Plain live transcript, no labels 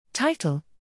Title: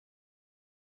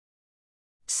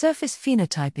 Surface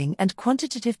phenotyping and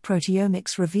quantitative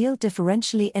proteomics reveal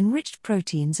differentially enriched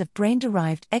proteins of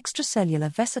brain-derived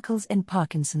extracellular vesicles in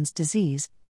Parkinson's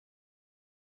disease.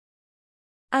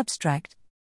 Abstract: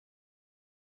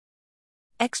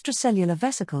 Extracellular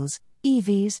vesicles,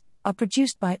 EVs, are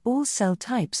produced by all cell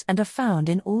types and are found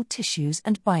in all tissues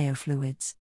and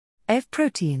biofluids. EV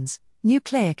proteins,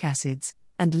 nucleic acids,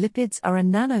 and lipids are a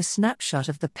nano-snapshot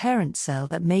of the parent cell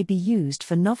that may be used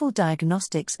for novel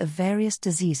diagnostics of various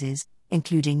diseases,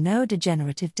 including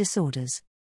neurodegenerative disorders.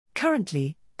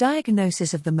 Currently,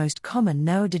 diagnosis of the most common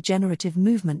neurodegenerative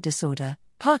movement disorder,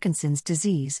 Parkinson's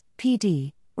disease,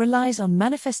 PD, relies on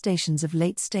manifestations of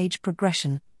late-stage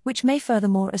progression, which may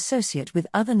furthermore associate with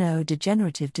other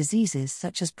neurodegenerative diseases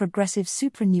such as progressive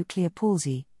supranuclear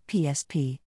palsy,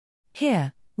 PSP.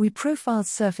 Here, we profiled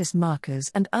surface markers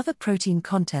and other protein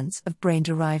contents of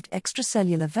brain-derived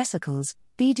extracellular vesicles,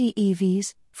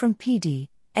 BDEVs, from PD,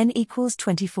 N equals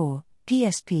 24,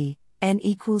 PSP, N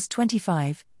equals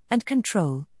 25, and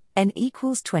control, N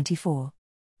equals 24.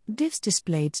 DIVs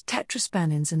displayed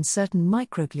tetraspanins and certain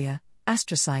microglia,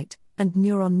 astrocyte, and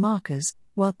neuron markers,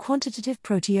 while quantitative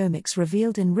proteomics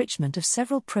revealed enrichment of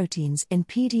several proteins in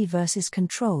PD versus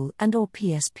control and/or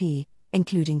PSP,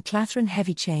 including clathrin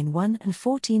heavy chain 1 and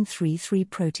 14-3-3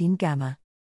 protein gamma.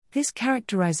 This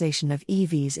characterization of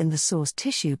EVs in the source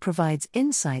tissue provides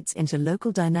insights into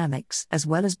local dynamics as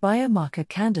well as biomarker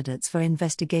candidates for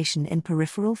investigation in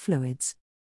peripheral fluids.